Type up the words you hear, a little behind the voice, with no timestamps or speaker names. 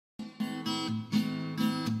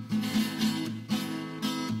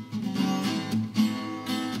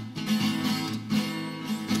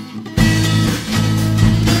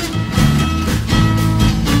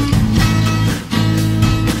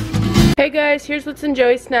Hey guys, here's what's in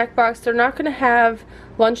Joey's snack box. They're not going to have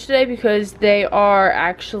lunch today because they are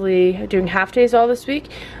actually doing half days all this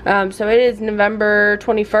week. So it is November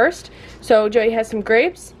 21st. So Joey has some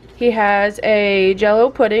grapes. He has a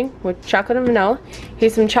Jell-O pudding with chocolate and vanilla. He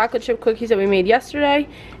has some chocolate chip cookies that we made yesterday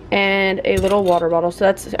and a little water bottle. So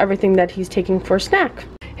that's everything that he's taking for a snack.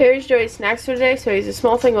 Here's Joey's snacks for today. So he's a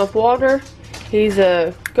small thing of water. He's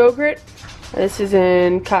a Go-Gurt. This is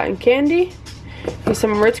in cotton candy. Here's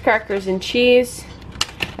some Ritz crackers and cheese,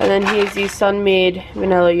 and then he has these Sun-Maid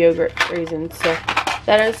vanilla yogurt raisins. So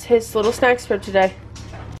that is his little snacks for today.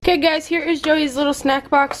 Okay guys, here is Joey's little snack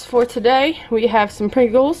box for today. We have some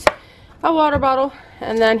Pringles, a water bottle,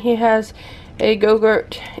 and then he has a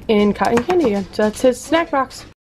Go-Gurt in cotton candy again. So that's his snack box.